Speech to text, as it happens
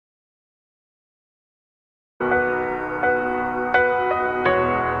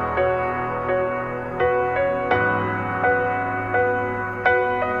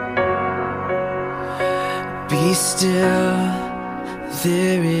still,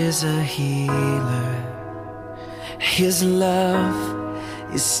 there is a healer. His love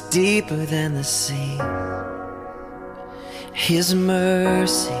is deeper than the sea. His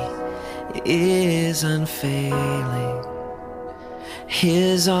mercy is unfailing.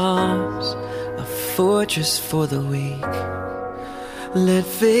 His arms a fortress for the weak. Let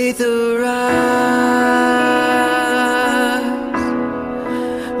faith arise.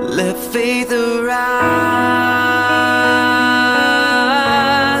 Let faith arise.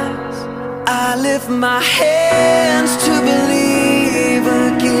 I lift my hands to believe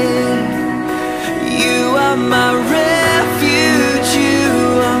again. You are my refuge, you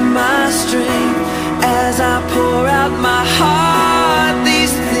are my strength. As I pour out my heart,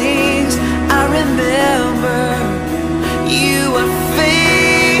 these things I remember. You are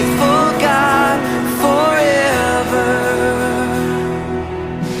faithful, God, forever.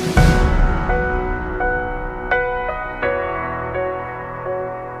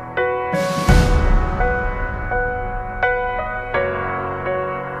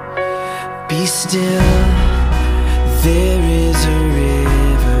 Be still, there is a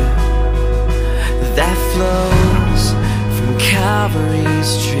river that flows from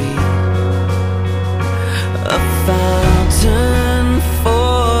Calvary's tree, a fountain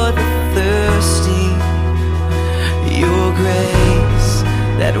for the thirsty. Your grace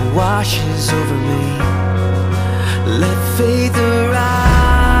that washes over me. Let faith arise.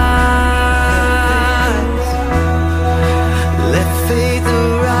 Let faith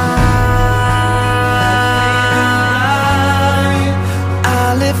arise. I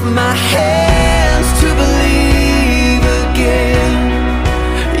lift my hands to believe again.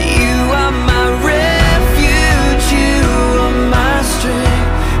 You are my refuge, you are my strength.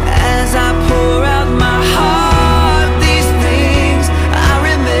 As I pour out my heart, these things I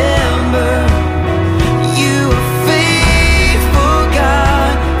remember. You are faithful,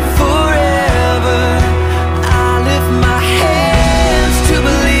 God, forever. I lift my hands to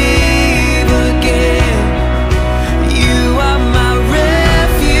believe again. You are my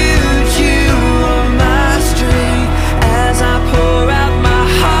refuge, you are my strength. As I pour out my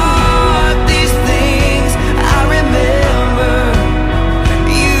heart, these things I remember.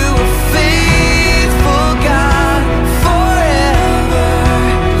 You are faithful, God, forever.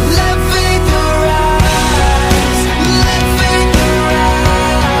 Let faith arise. Let faith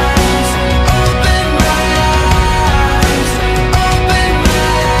arise. Open my eyes. Open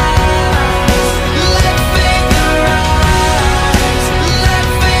my eyes. Let faith arise. Let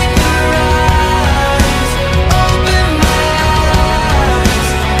faith arise. Open my eyes.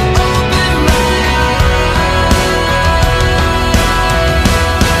 Open my eyes.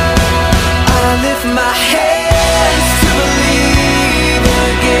 I lift my hands to believe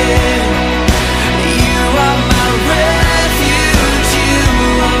again. You are my refuge, you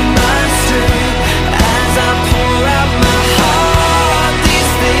are my strength. As I pour out my heart,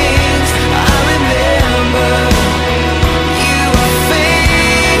 these things I remember. You are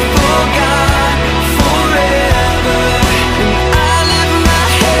faithful, God, forever. And I lift my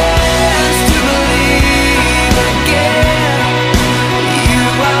hands to believe again. You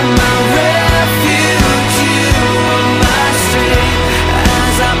are my refuge, you are my strength.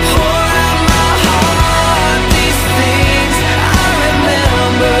 As I pour out my heart, these things I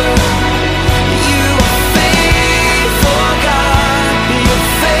remember. You are faithful, God, you're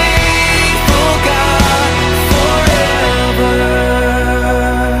faithful, God, forever.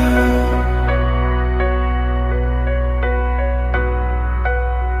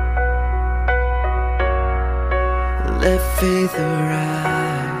 Let faith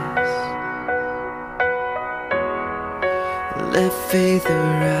arise. Let faith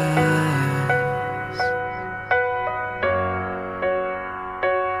arise.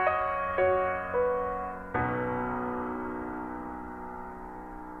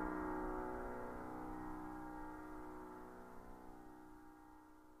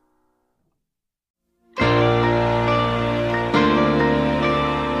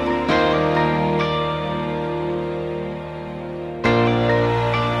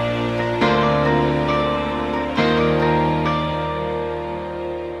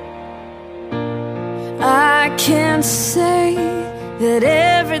 I can't say that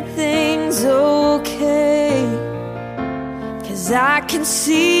everything's okay, 'cause I can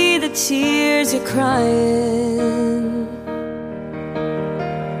see the tears you're crying.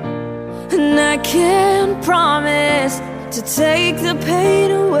 And I can't promise to take the pain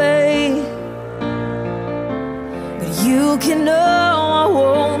away, but you can know I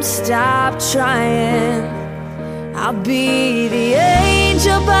won't stop trying. I'll be the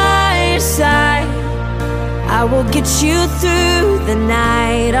angel by your side. I I will get you through the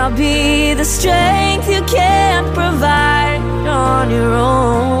night. I'll be the strength you can't provide on your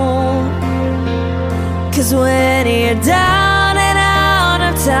own. 'Cause when you're down and out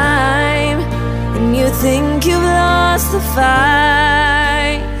of time, and you think you've lost the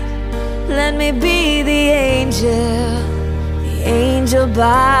fight, let me be the angel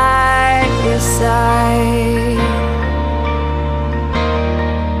by your side.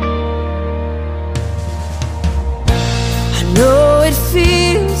 I know it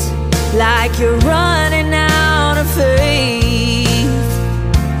feels like you're running out of faith,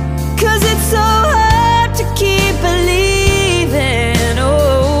 'cause it's so hard to keep believing.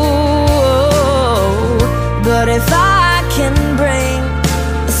 Oh, but if I can bring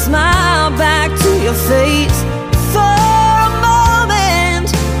a smile back to your face for a moment,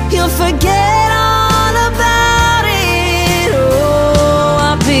 you'll forget all about it. Oh,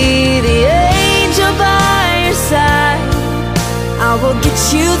 I'll be the angel by your side. I will get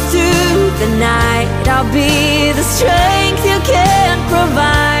you through the night. I'll be the strength you can't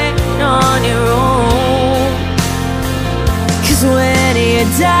provide on your own. 'Cause when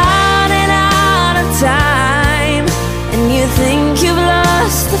you're down and out of time, and you think you've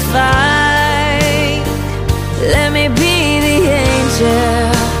lost the fight, let me be the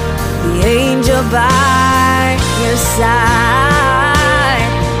angel by your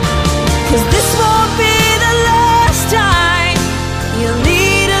side. 'Cause this won't be the last time you'll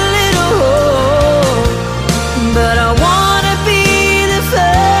need a little hope, but I wanna be the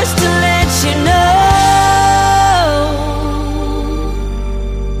first to let you know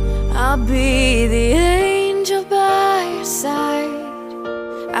I'll be the angel by your side.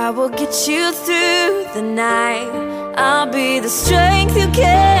 I will get you through the night. I'll be the strength you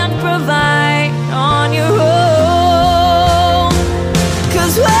can't provide on your own.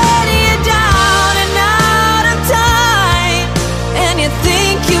 'Cause when you're down and out of time, and you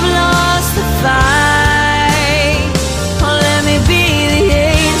think you've lost the fight, oh, let me be the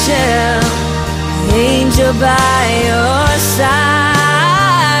angel by your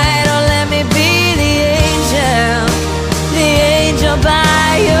side. Oh, let me be the angel by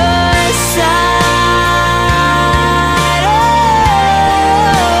your side.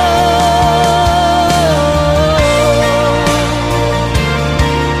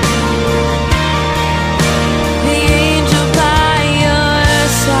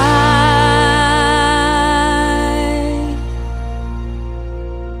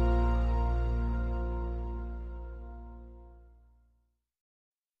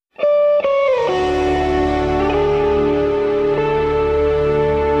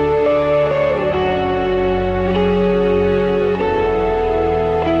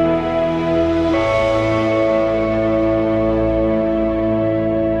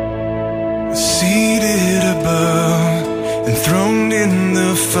 Seated above, enthroned in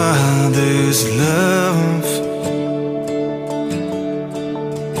the Father's love,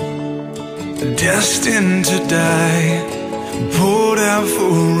 destined to die, poured out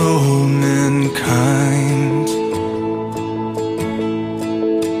for all mankind.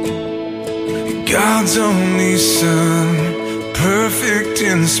 God's only Son, perfect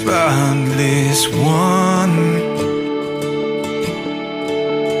and spotless one.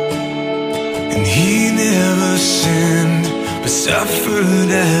 And he never sinned, but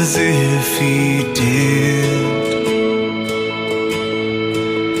suffered as if he did.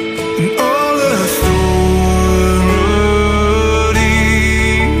 And all authority,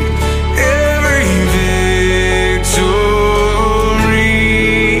 every victory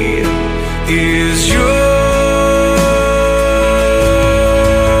is yours.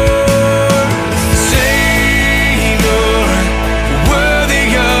 Savior, worthy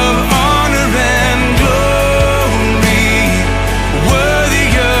of honor and glory, worthy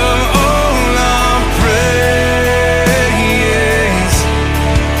of all our praise.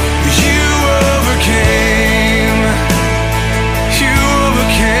 You overcame,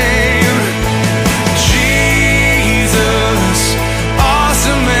 Jesus,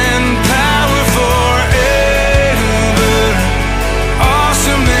 awesome and powerful forever.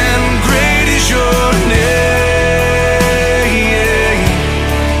 Awesome and great is your name.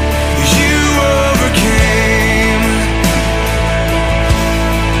 You overcame.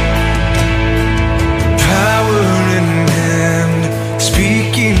 Power in hand,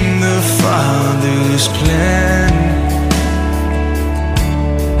 speaking the Father's plan.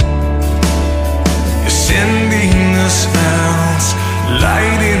 You're sending us out,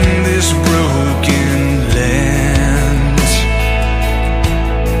 light in this broken land.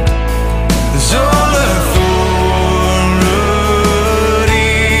 There's all authority,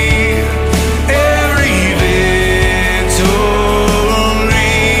 every victory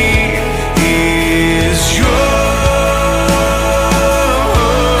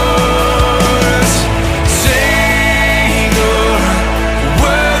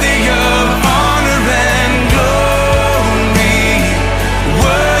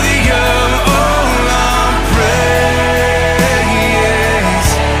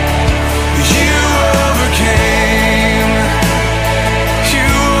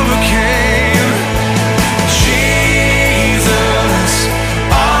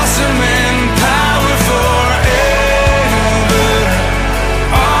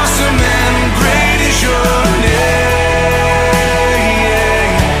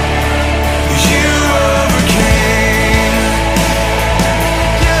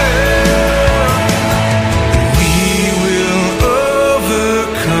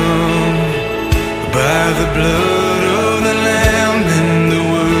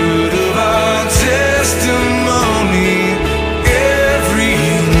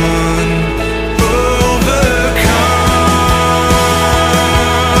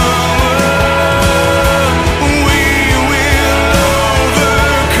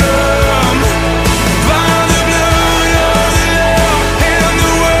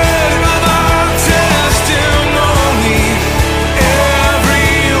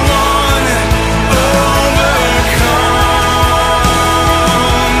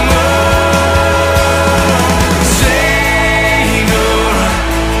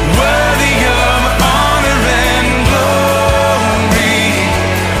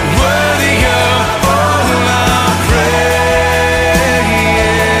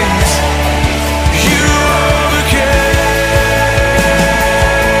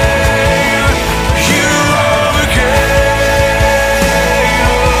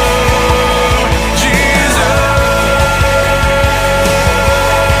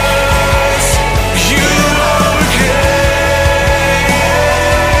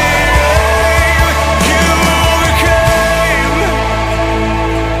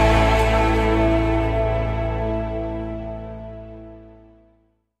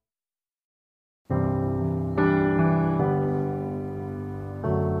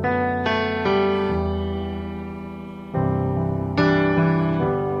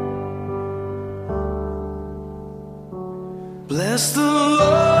Bless the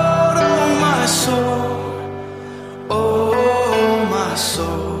Lord, oh my soul, oh my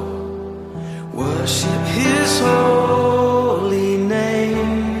soul. Worship His holy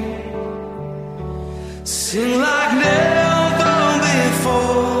name. Sing like never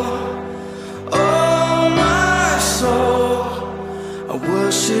before. Oh my soul, I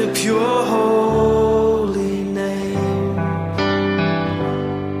worship your holy name.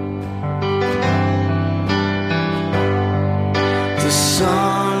 The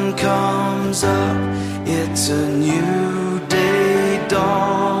sun comes up, it's a new day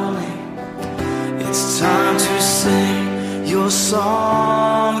dawning. It's time to sing your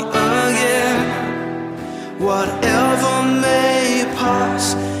song again. Whatever may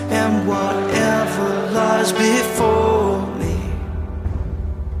pass and whatever lies before me,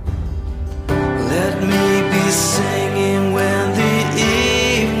 let me be singing when the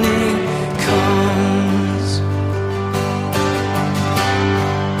evening comes.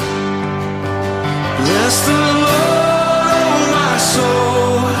 Bless the Lord, oh my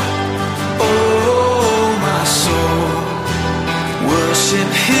soul, oh my soul.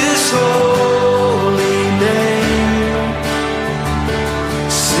 Worship His holy name.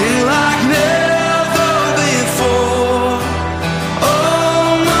 Sing like never before. Oh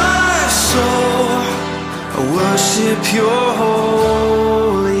my soul, I worship your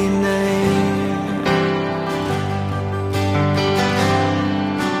holy name.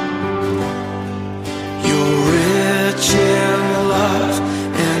 You're rich in love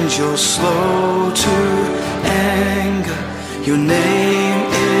and you're slow to anger. Your name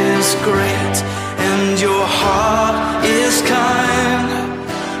is great and your heart is kind.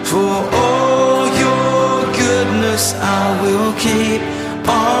 For all your goodness I will keep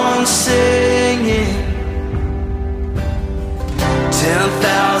on singing.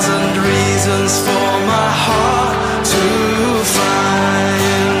 10,000 reasons for my heart to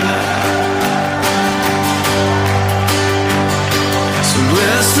find. So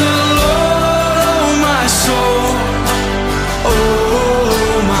bless the Lord, oh my soul,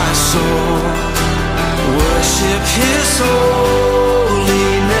 oh my soul. Worship His holy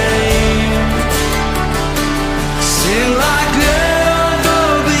name. Sing like never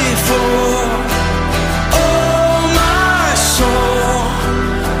before. Oh my soul,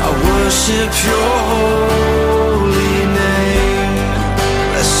 I worship your holy name.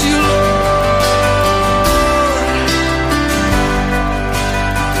 Bless you, Lord.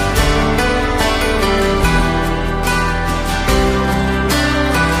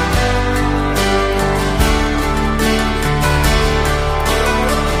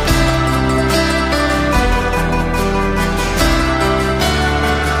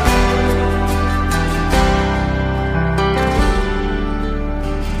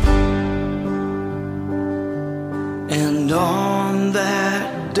 And on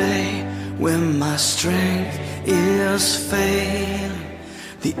that day when my strength is failing,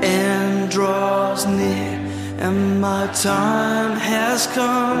 the end draws near and my time has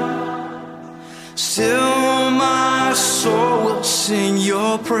come, still my soul will sing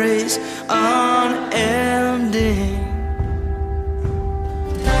your praise unending.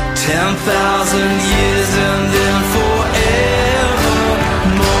 10,000 years and then forevermore,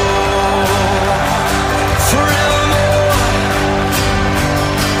 forevermore.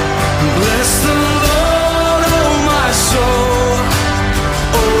 Bless the Lord, oh my soul,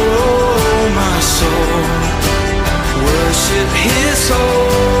 oh my soul. Worship His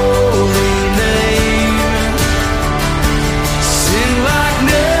holy name. Sing like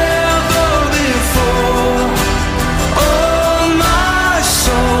never before. Oh my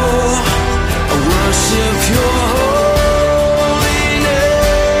soul, I worship your holy name.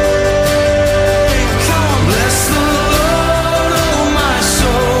 Come on, bless the Lord, oh my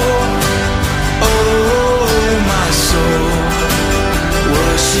soul, oh my soul.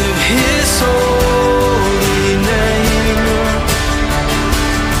 Worship His holy name.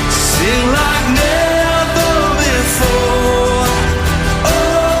 Sing like never before.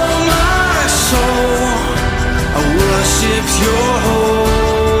 Oh my soul, I worship your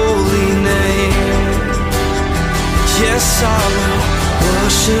holy name. Yes, I will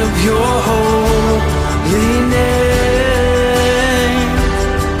worship your holy name.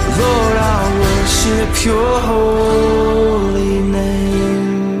 Lord, I worship your holy name.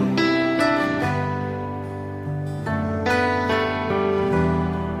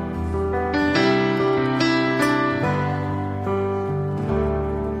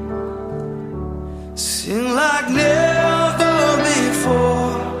 Sing like never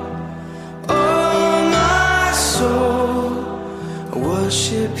before. Oh my soul, I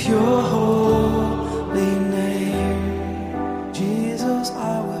worship your holy name, Jesus.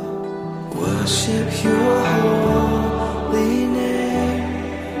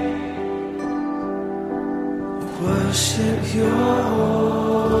 worship your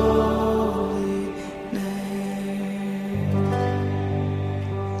holy name.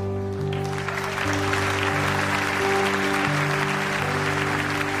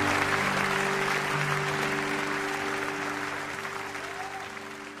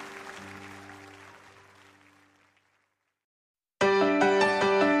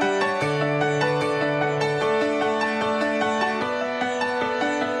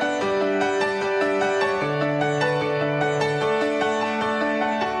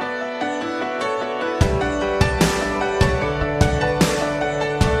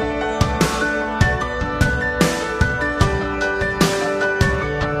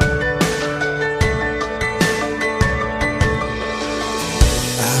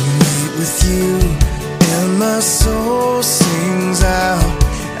 Soul sings out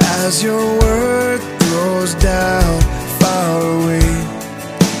as your word throws down far away.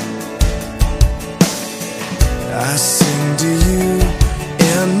 I sing to you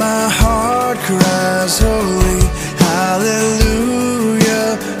and my heart cries holy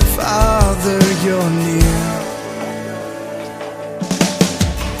hallelujah. Father, you're near.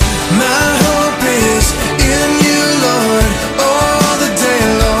 My hope is in you, Lord, all the day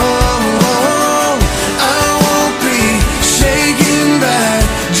long.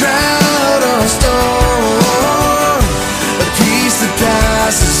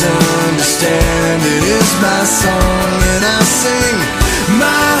 Understand it is my song and I sing.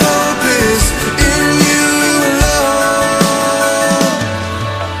 My hope is in you, Lord.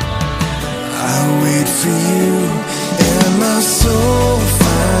 I wait for you and my soul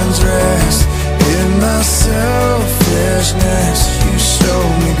finds rest. In my selfishness you show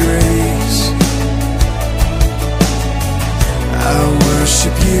me grace. I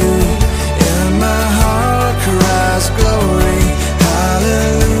worship you and my heart cries glory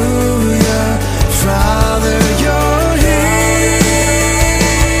hallelujah. Father, you're here.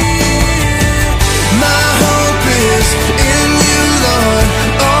 My hope is in you, Lord,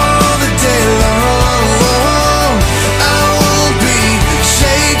 all the day long. I won't be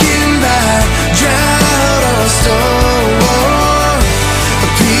shaken by drought or storm. A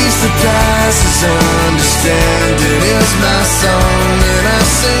peace that passes understanding is my song and I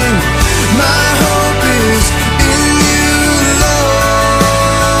sing. My hope is in you,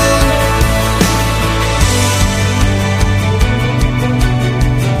 Lord.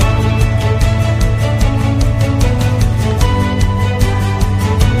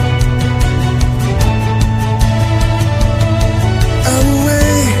 I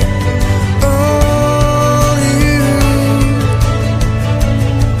wait on you.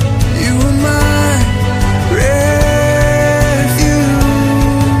 You are my refuge.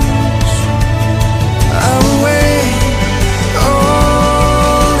 I wait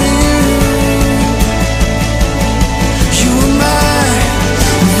on you. You are my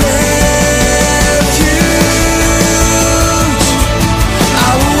refuge. I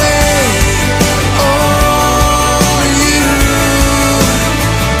wait on you.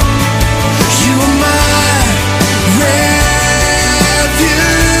 You are my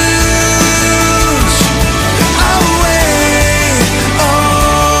refuge. I wait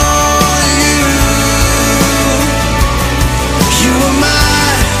on you. You are my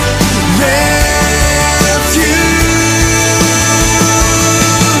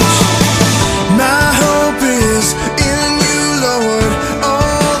refuge. My hope is in you, Lord,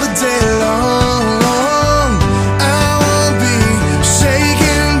 all the day long. I won't be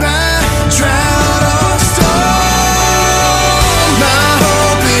shaken by drought or storm. My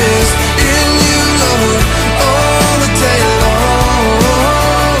hope is in you, Lord, all the day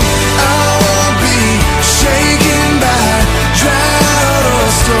long. I won't be shaken by drought or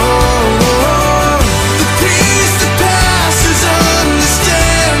storm. The peace that passes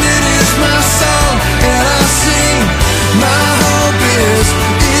understanding is my song and I sing. My hope is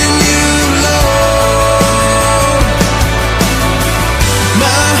in you, Lord.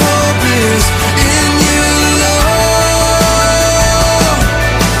 My hope is in you, Lord.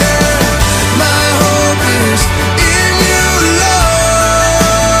 Yeah. My hope is in you,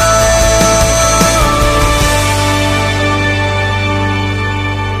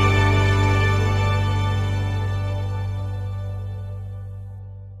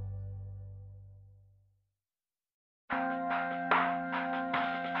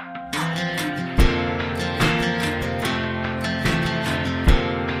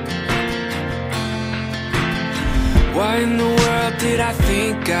 Why in the world did I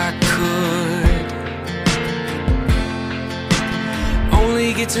think I could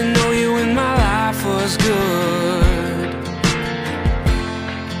only get to know you when my life was good?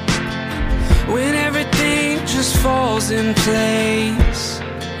 When everything just falls in place.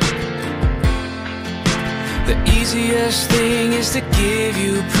 The easiest thing is to give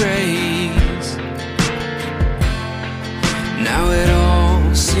you praise. Now it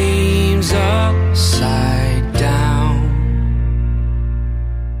all seems upside down,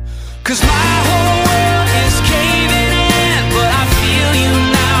 'cause my whole world is caving in, but I feel you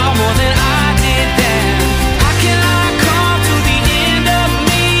now more than I did then. How can I come to the end of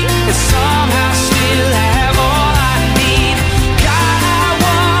me and somehow still have all I need? God, I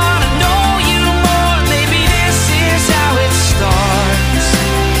wanna know you more. Maybe this is how it starts.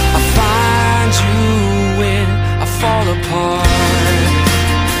 I find you when I fall apart.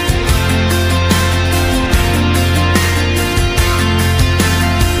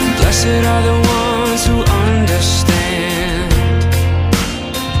 Blessed are the ones who understand.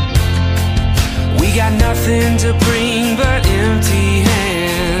 We got nothing to bring but empty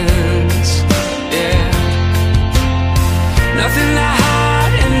hands. Yeah, nothing to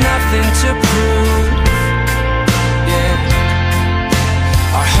hide and nothing to prove. Yeah,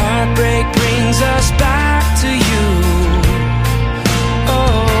 our heartbreak brings us back to you.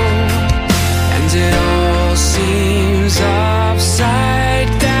 Oh, and it all seems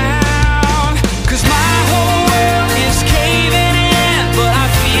upside down, 'cause my whole world is caving in, but I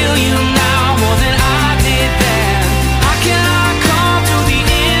feel you now more than I did then. How can I come to the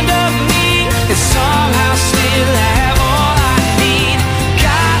end of me and somehow still have all I need?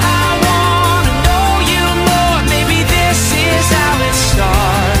 God, I wanna know you more. Maybe this is how it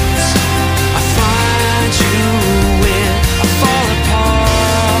starts. I find you when I fall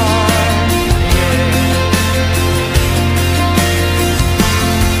apart. Yeah.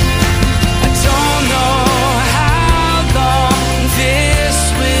 I don't know how long this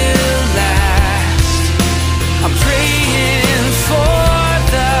will last. I'm praying for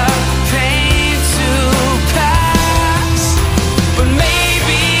the pain to pass, but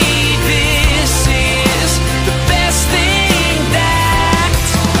maybe this is the best thing that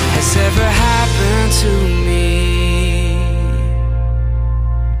has ever happened to me.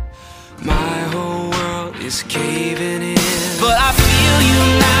 My whole world is caving in, but I feel you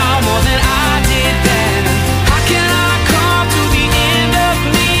now more than I did then. How can I come to the end of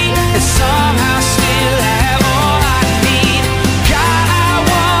me and somehow still have all I need? God, I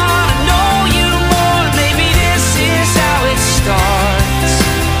wanna know you more. Maybe this is how it starts.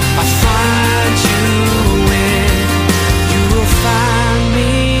 I find you when you will find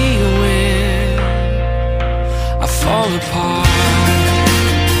me when I fall apart.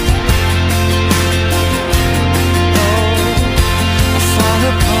 I fall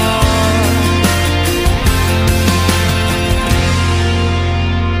apart.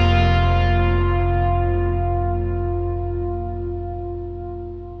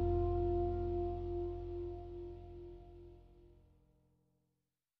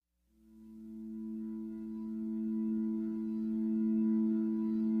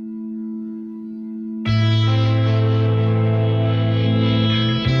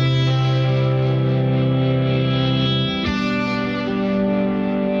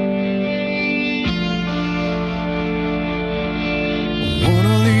 One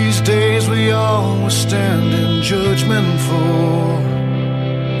of these days we all will stand in judgment for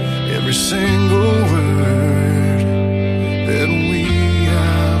every single word that we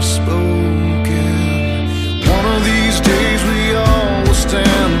have spoken. One of these days we all will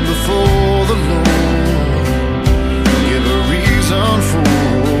stand before the Lord, give a reason for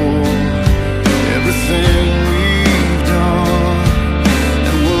everything we've done.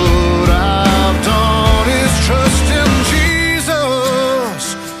 And what I've done is trust in Jesus,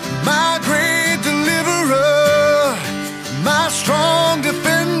 my great deliverer, my strong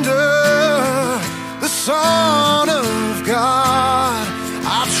defender.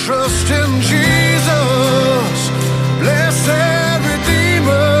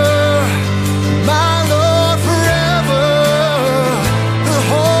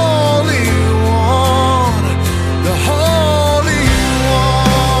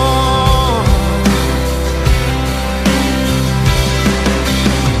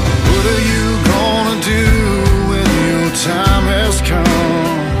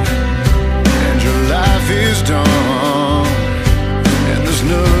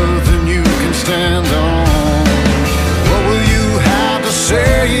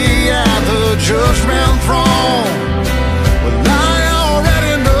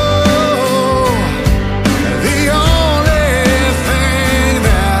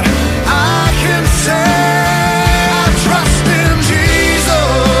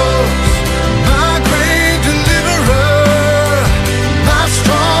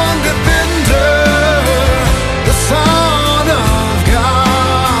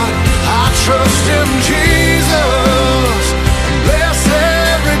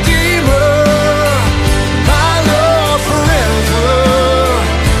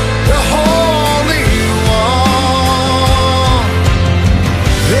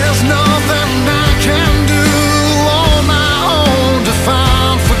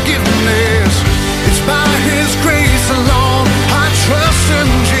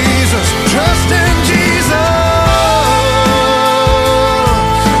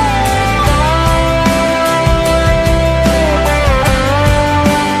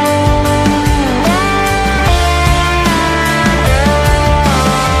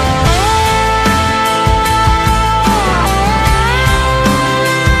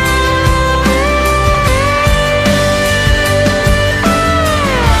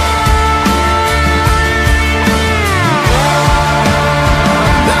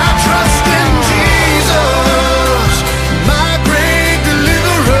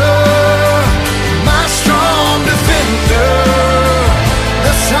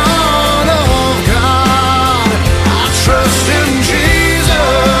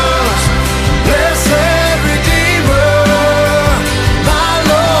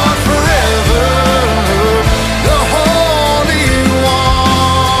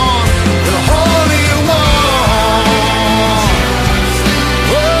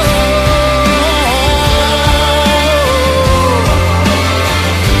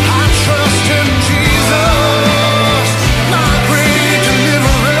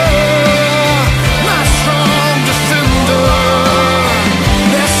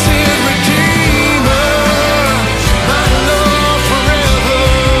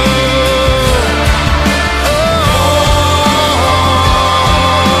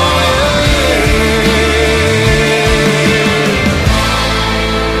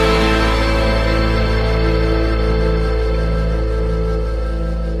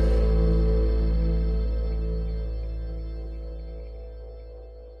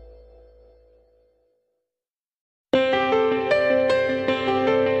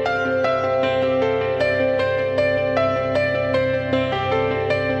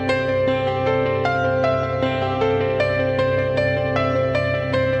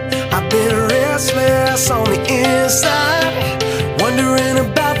 inside, wondering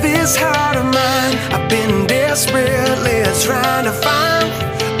about this heart of mine. I've been desperately trying to find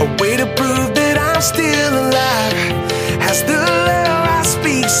a way to prove that I'm still alive. Has the love I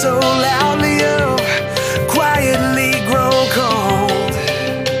speak so loudly of quietly grown cold?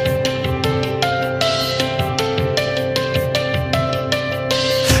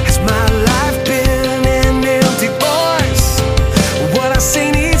 Has my life been an empty voice? What I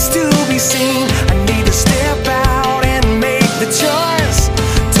say needs to be seen. I need to step out and make the choice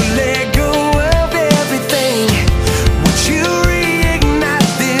to let go of everything. Would you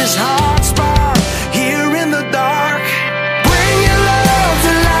reignite this heart spark here in the dark? Bring your love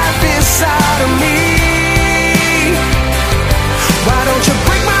to life inside of me. Why don't you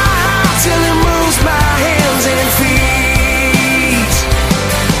break my heart till it moves my hands and feet?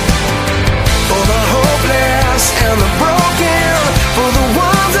 For the hopeless and the broken, for the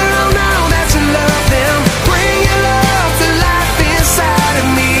ones that don't know that you love them, bring your love to life inside of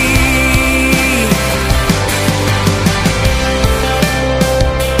me.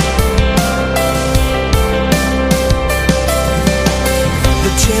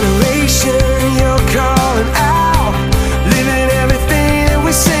 The generation you're calling out, living everything that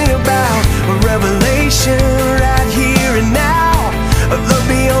we sing about, a revelation right here and now, a love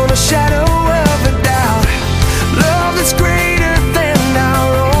beyond a shadow of a doubt. Love that's greater than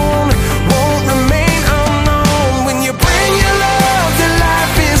our own won't remain unknown. When you bring your love to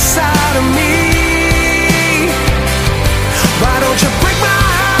life inside of me, why don't you break my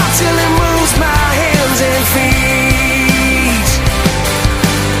heart till it moves my hands and feet?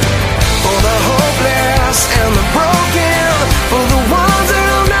 For the hopeless and the broken, for the ones that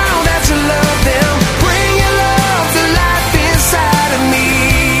don't know that you love them, bring your love to life inside of me.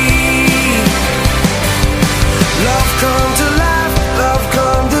 Love come to life, love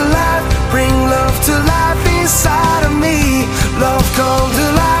come to life, bring love to life inside of me. Love come to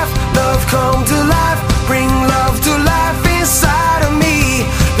life, love come to life, bring love to life inside of me.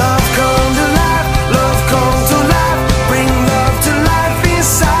 Love come to life, love come to life, bring love to life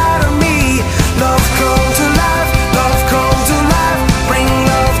inside of me. Love come to life, love come to life, bring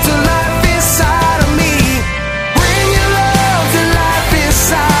love to life inside of me. Bring your love to life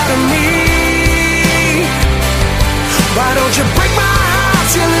inside of me. Why don't you break my heart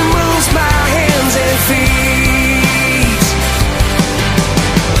till it moves my hands and feet?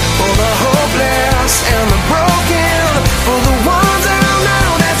 For the hopeless and the broken, for the ones that don't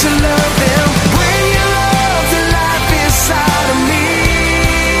know that you love them, bring your love to life inside of me.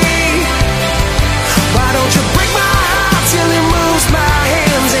 Why don't you break my heart till it moves my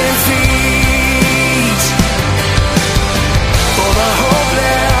hands and feet? For the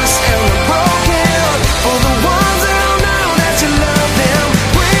hopeless and the broken, for the ones that don't know that you love them,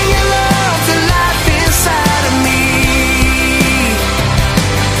 bring your love to life inside of me.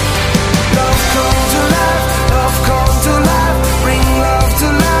 Love come to life, love come to life, bring love to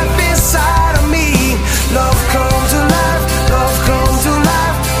life inside of me. Love come to life, love come to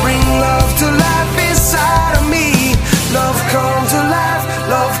life, bring love to life inside of me. Love come to life,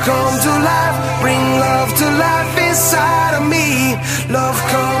 love come to life, bring love to life inside of me. Love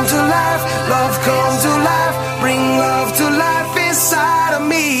come to life, love come to life, bring love to life inside of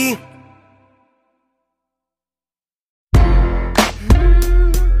me.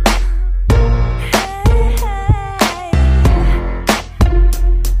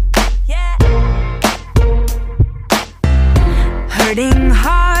 Hurting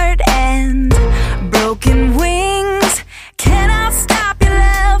heart and broken wings cannot stop your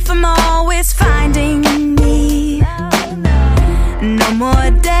love from always finding me. No more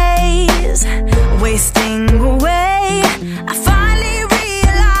days wasting away. I finally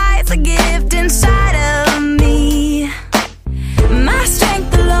realize the gift inside of me. My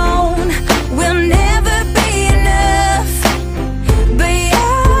strength alone will never be enough, but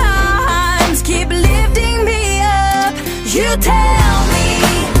your arms keep lifting me up. You tell me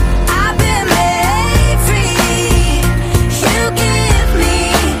I've been made free. You give me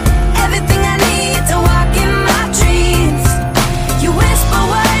everything I need to walk in my dreams. You whisper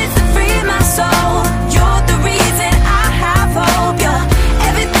words that free my soul. You're the reason I have hope. You're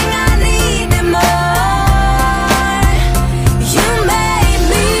everything I need and more. You made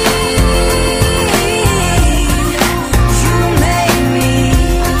me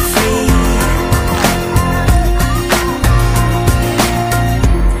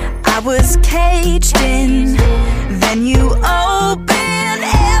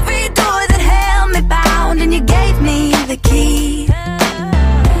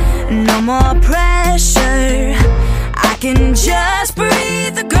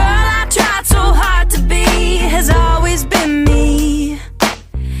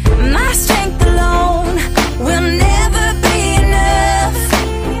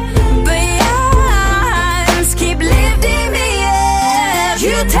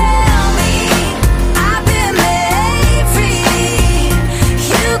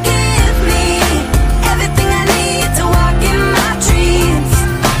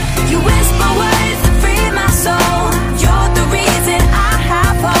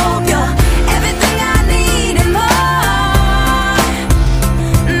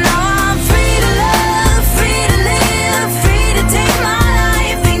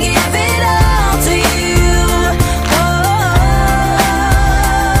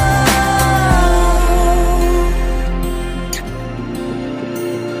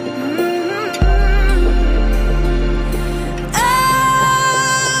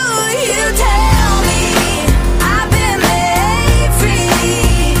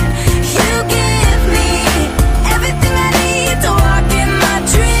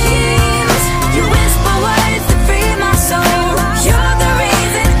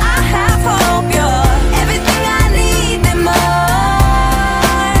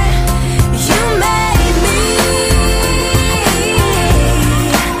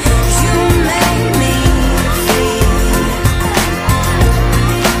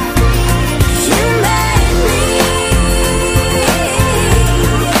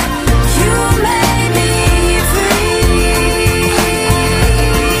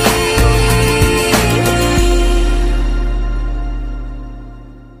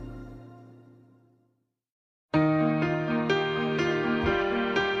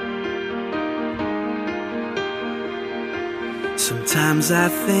Sometimes I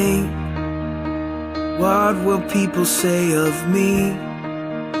think, what will people say of me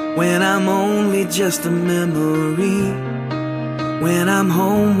when I'm only just a memory, when I'm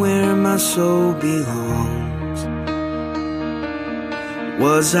home where my soul belongs?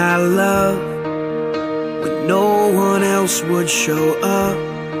 Was I loved when no one else would show up?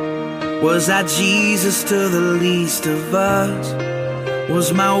 Was I Jesus to the least of us?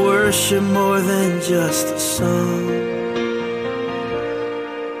 Was my worship more than just a song?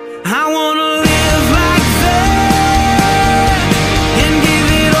 I wanna live like that and give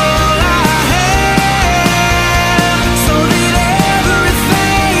it all I have, so that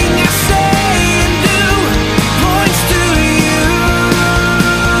everything I say and do points to you.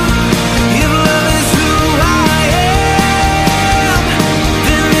 If love is who I am,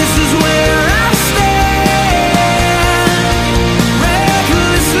 then this is where I stand,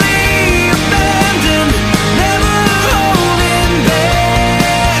 recklessly abandoned, never holding back.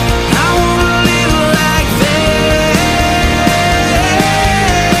 I wanna live like that.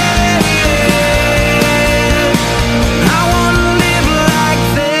 I wanna live like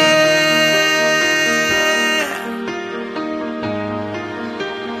that.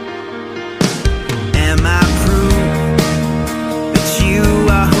 Am I proof that you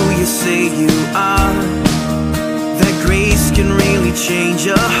are who you say you are? That grace can really change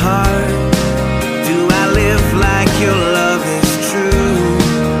a heart? Do I live like your love is true?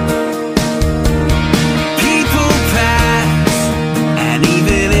 People pass, and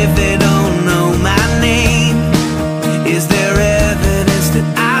even if they don't know my name, is there evidence that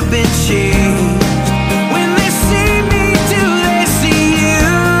I've been changed? When they see me, do they see you?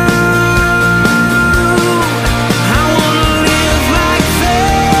 I wanna live like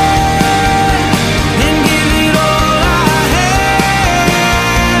that and give it all I have,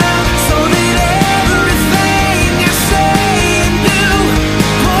 so that everything I say and do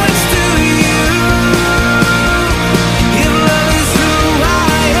points to you. If love is who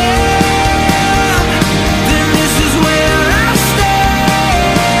I am, then this is where I stand,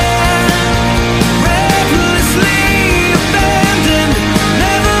 recklessly abandoned,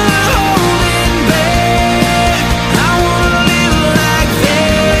 never holding back. I wanna live like that.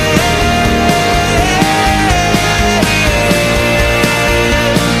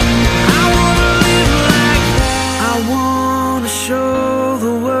 I wanna live like that. I wanna show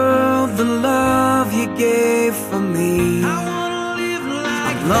the world the love you gave for me. I wanna live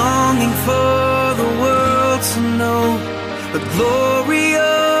like I'm longing for the world to know the glory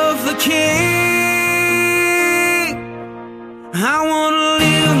of the King. I wanna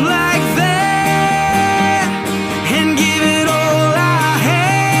live like that and give it all I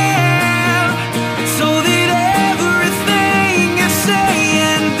have, so that everything I say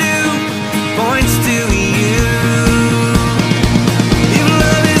and do points to you. If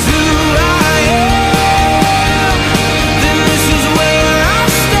love is who I am, then this is where I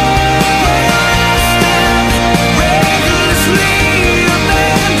stand, recklessly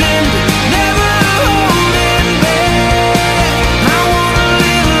abandoned, never holding back. I wanna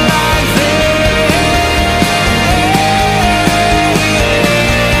live like that.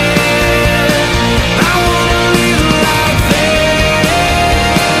 I wanna live like that. I wanna live like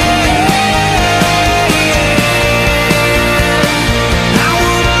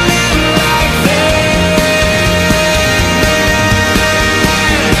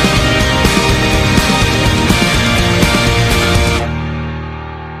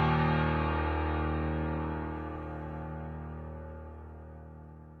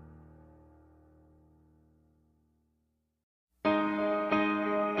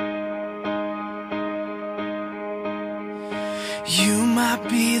You might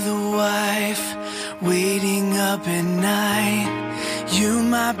be the wife waiting up at night. You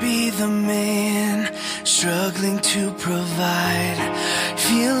might be the man struggling to provide,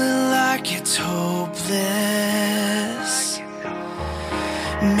 feeling like it's hopeless.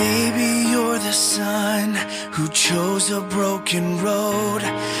 Maybe you're the son who chose a broken road.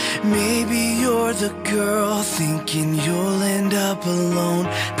 Maybe you're the girl thinking you'll end up alone,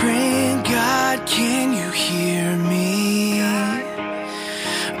 praying, God, can you hear me?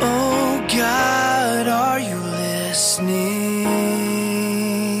 Oh God, are you listening?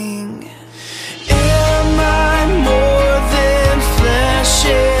 Am I more than flesh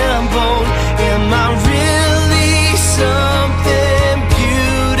and bone? Am I really something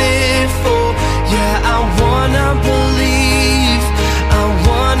beautiful? Yeah, I wanna believe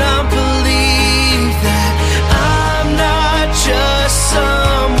that I'm not just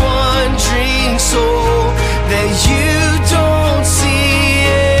some wandering soul that you don't see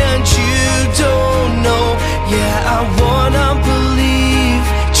and you don't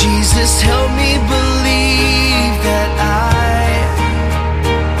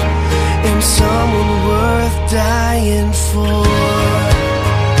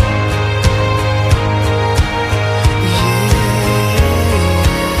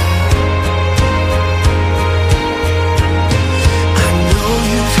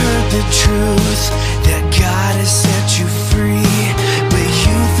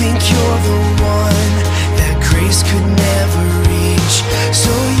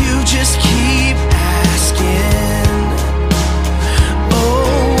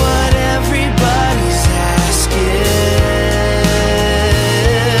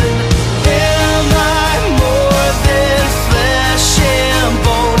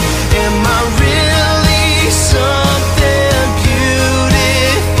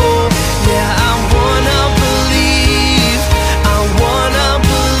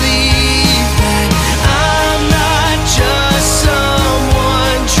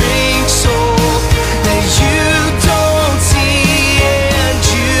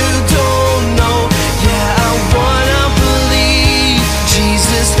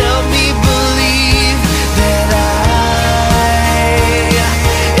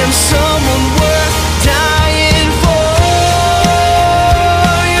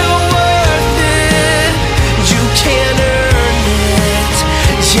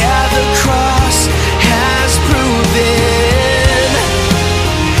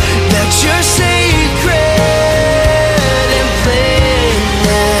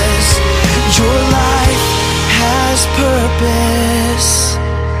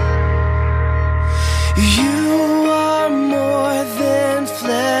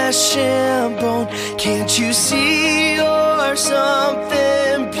flesh and bone. Can't you see you're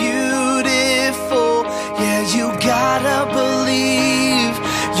something beautiful? Yeah, you gotta believe,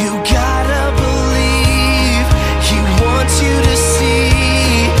 you gotta believe. He wants you to see,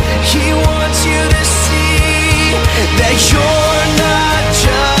 he wants you to see that you're not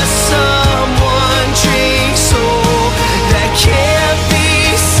just some wandering soul that can't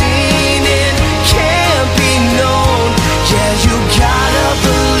be seen and can't be known. Yeah, you gotta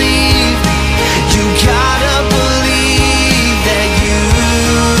believe, you gotta believe that you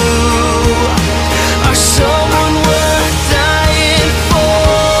are someone worth dying for.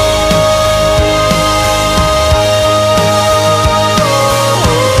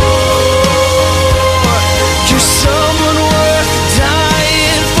 You're someone worth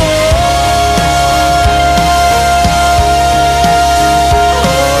dying for.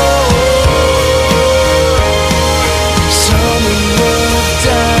 Someone worth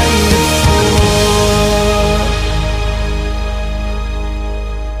dying for.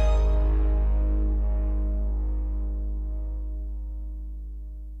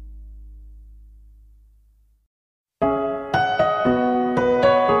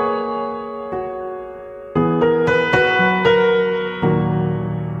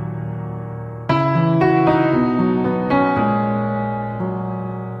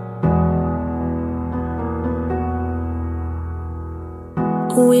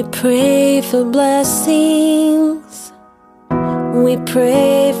 We pray for blessings, we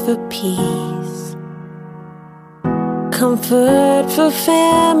pray for peace, comfort for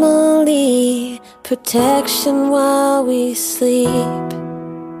family, protection while we sleep.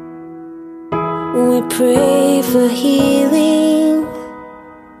 We pray for healing,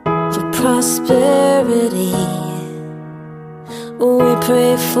 for prosperity. We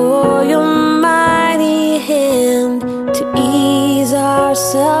pray for your mighty hand to ease our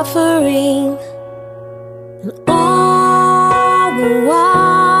suffering. And all the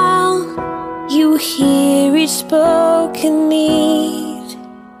while, you hear each spoken need.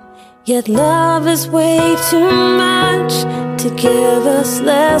 Yet love is way too much to give us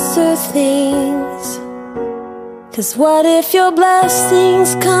lesser things. 'Cause what if your blessings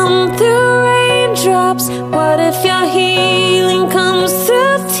come through raindrops? What if your healing comes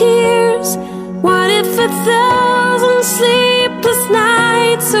through tears? What if 1,000 sleepless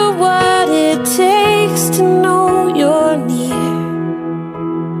nights are what it takes to know you're near?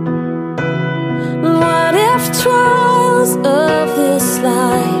 What if trials of this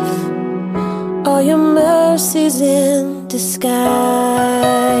life are your mercies in disguise?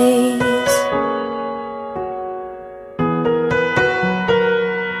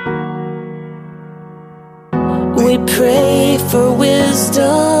 We pray for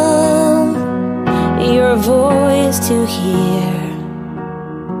wisdom, your voice to hear.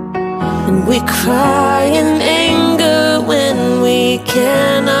 And we cry in anger when we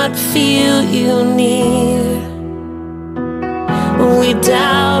cannot feel you near. We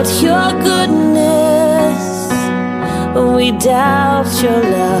doubt your goodness, we doubt your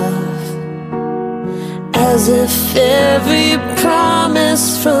love, as if every promise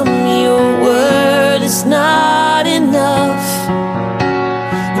from your word is not enough.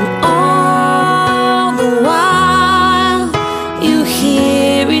 And all the while, you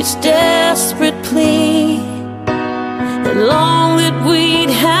hear each desperate plea, and long that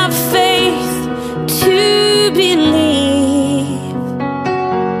we'd have faith to believe.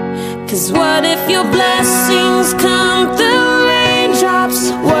 'Cause what if your blessings come through raindrops?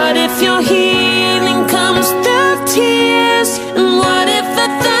 What if your healing comes through tears? And what if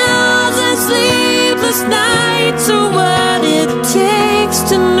 1,000 sleepless nights are what it takes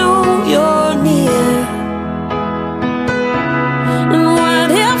to know you're near? And what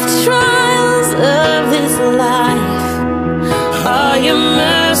if trials of this life are your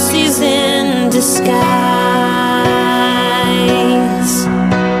mercies in disguise?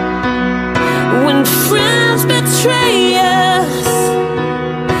 When friends betray us,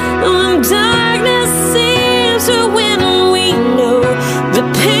 when darkness seems to win, we know the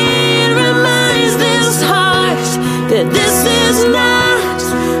pain reminds this heart that this is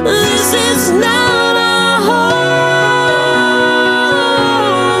not our home.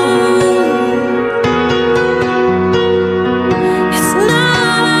 It's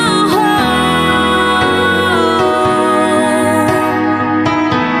not our home.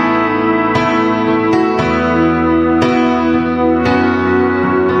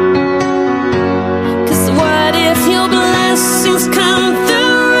 'Cause what if your blessings come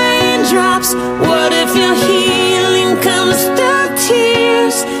through raindrops? What if your healing comes through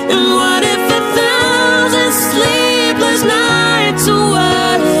tears? And what if 1,000 sleepless nights are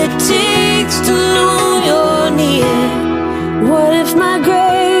what it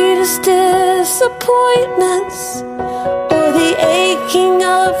disappointments or the aching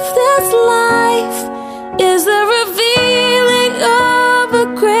of this life is the revealing of a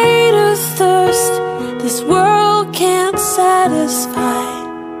greater thirst this world can't satisfy.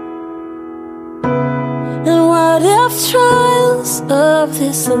 And what if trials of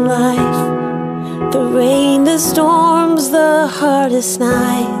this life, the rain, the storms, the hardest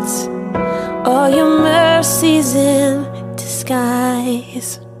nights, all your mercies in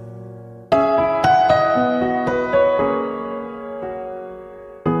disguise?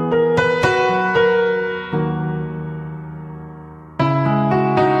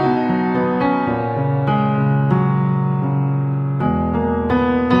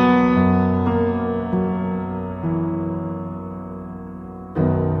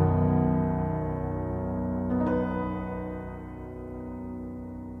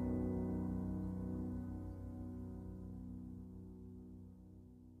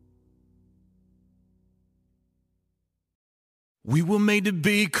 We were made to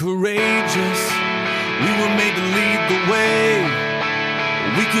be courageous. We were made to lead the way.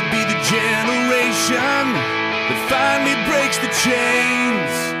 We could be the generation that finally breaks the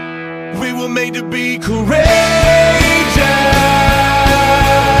chains. We were made to be courageous.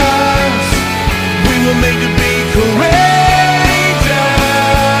 We were made to be courageous.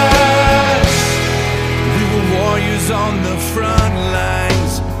 We were warriors on the front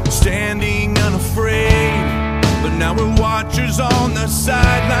lines, standing unafraid. But now we're watchers on the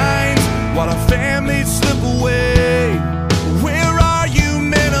sidelines while our families slip away. Where are you,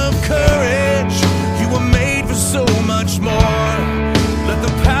 men of courage? You were made for so much more. Let the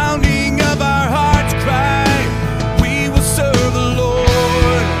pounding of our hearts cry, we will serve the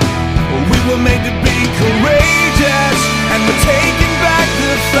Lord. We were made to be courageous, and we're taking back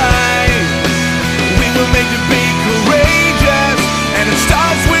the fight. We were made to be courageous, and it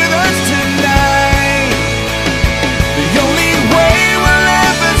starts with us tonight. The only way we'll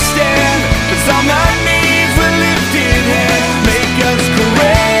ever stand is on our knees with lifted hands. Make us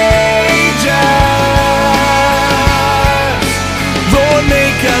courageous, Lord,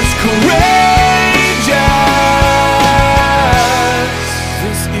 make us courageous.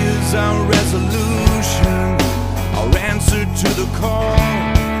 This is our resolution, our answer to the call.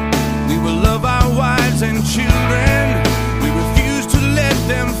 We will love our wives and children. We refuse to let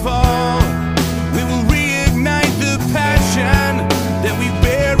them fall. We will reignite the passion that we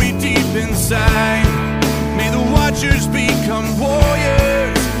bury deep inside. May the watchers become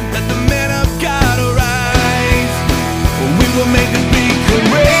warriors. Let the men of God arise. We were made to be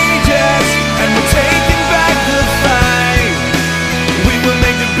courageous, and we're taking back the fight. We were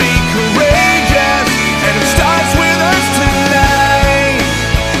made to be courageous, and it starts with us tonight.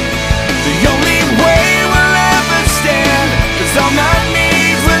 The only way we'll ever stand is on our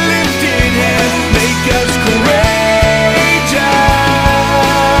knees with lifted hands. Make us courageous,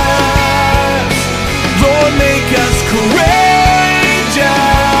 Lord, make us courageous.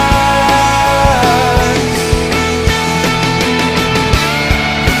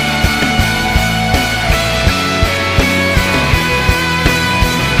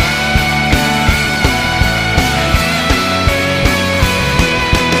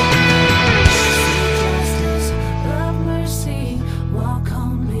 Love mercy, walk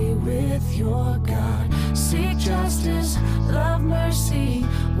humbly with your God. Seek justice, love mercy,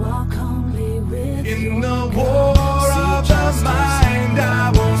 walk humbly with your In the God. war of the mind,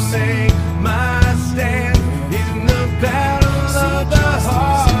 I will make my stand. In the battle of the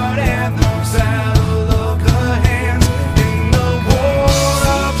heart and the battle of the hands. In the war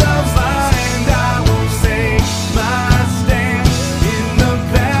of the mind, I will make my stand. In the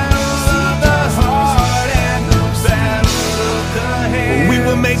battle of the heart and the battle of the hands. We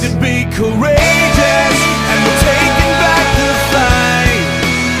were made to be courageous, and we're taking back the fight.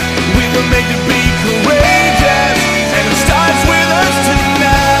 We were made to be courageous, and it starts with us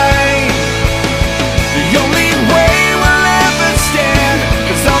tonight. The only way we'll ever stand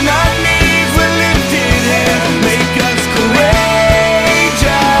is on our knees with lifted hands. Make us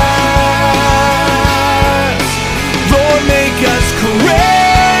courageous, Lord, make us courageous.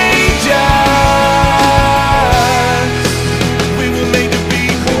 We were made to be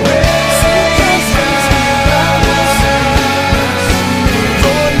courageous.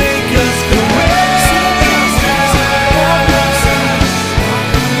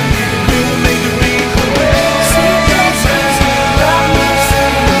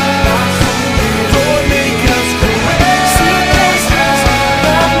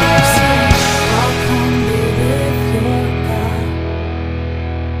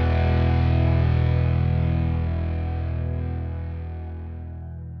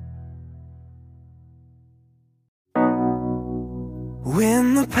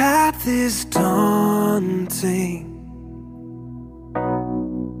 the path is daunting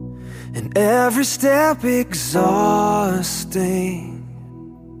and every step exhausting,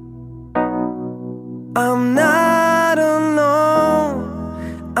 I'm not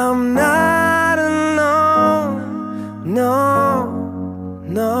alone, I'm not alone, no,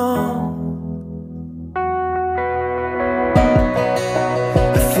 no.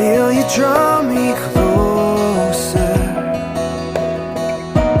 I feel you draw me closer,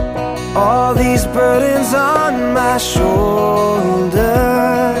 all these burdens on my shoulder.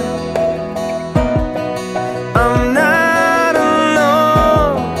 I'm not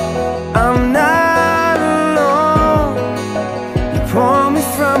alone, I'm not alone. You pull me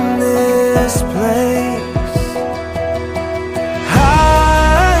from this place. Hallelujah,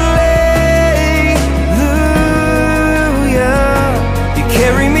 you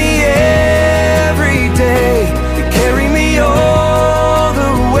carry me every day, you carry me all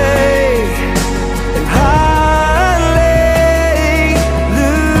the way. And hallelujah,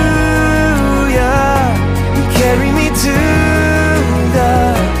 you carry me to the,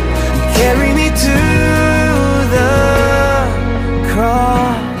 you carry me to the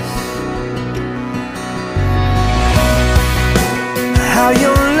cross. How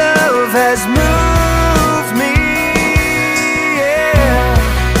your love has moved me, yeah,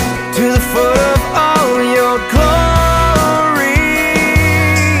 to the foot of all your glory.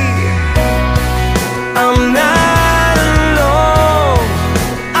 I'm not alone,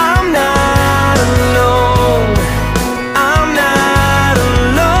 I'm not alone, I'm not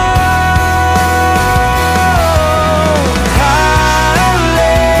alone.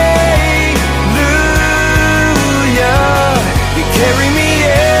 Hallelujah, you carry me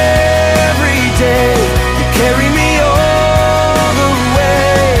every day, you carry me all the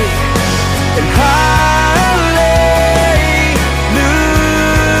way. And hallelujah,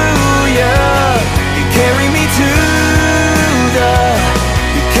 you carry me to the,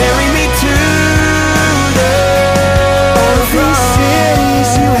 you carry me to the all of these cities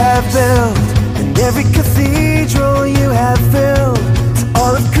you have built, and every cathedral you have filled. To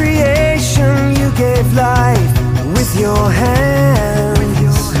all of creation you gave life with your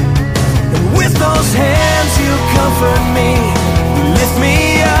hands, and with those hands you comfort me, you lift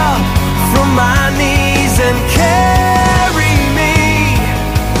me up from my knees and carry me,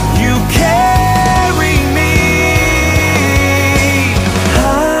 you carry me.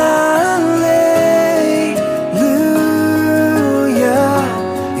 Hallelujah,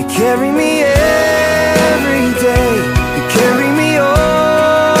 you carry me every day, you carry me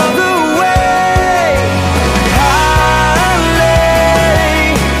all the way.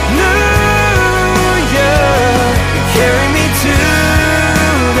 Hallelujah, you carry me to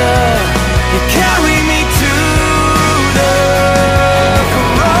the, you carry me to the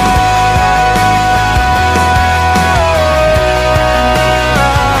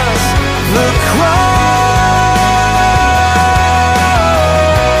cross, the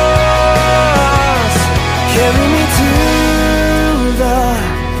cross. Carry me to the,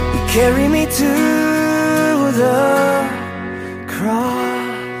 you carry me to the cross.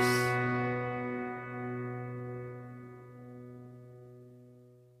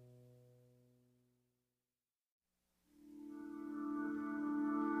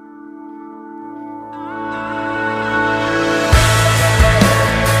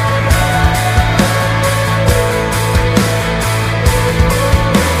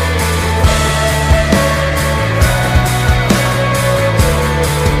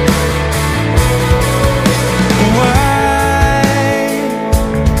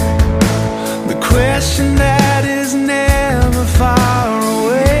 The question that is never far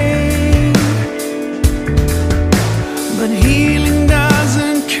away, but healing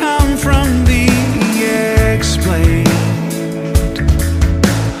doesn't come from the explained.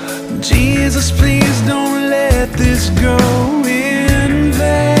 Jesus, please don't let this go in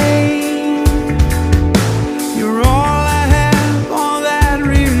vain. You're all I have, all that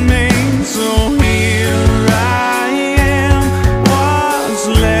remains. So here I am, what's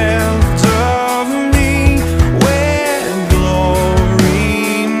left of me, where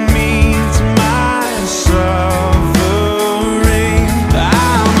glory meets my suffering.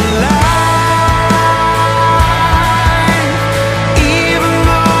 I'm alive, even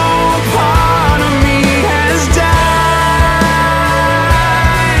though part of me has died.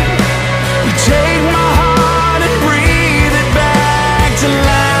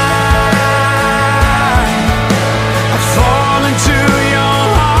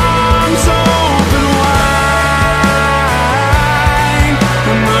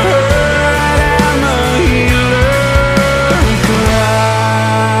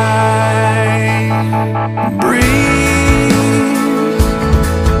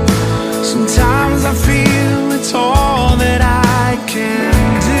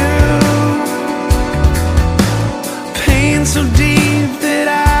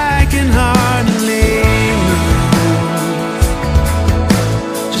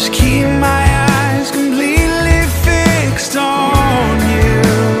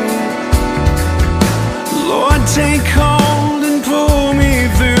 take home